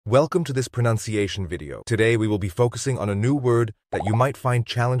Welcome to this pronunciation video. Today we will be focusing on a new word that you might find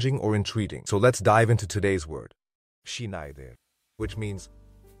challenging or intriguing. So let's dive into today's word. Schneider, which means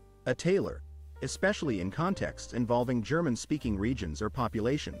a tailor, especially in contexts involving German-speaking regions or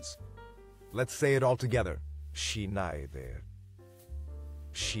populations. Let's say it all together. Schneider.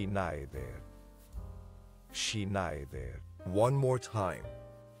 Schneider. Schneider. One more time.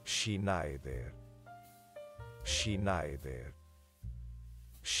 Schneider. Schneider.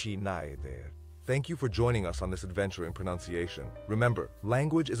 Schneider. Thank you for joining us on this adventure in pronunciation. Remember,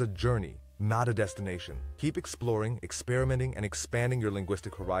 language is a journey, not a destination. Keep exploring, experimenting, and expanding your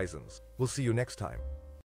linguistic horizons. We'll see you next time.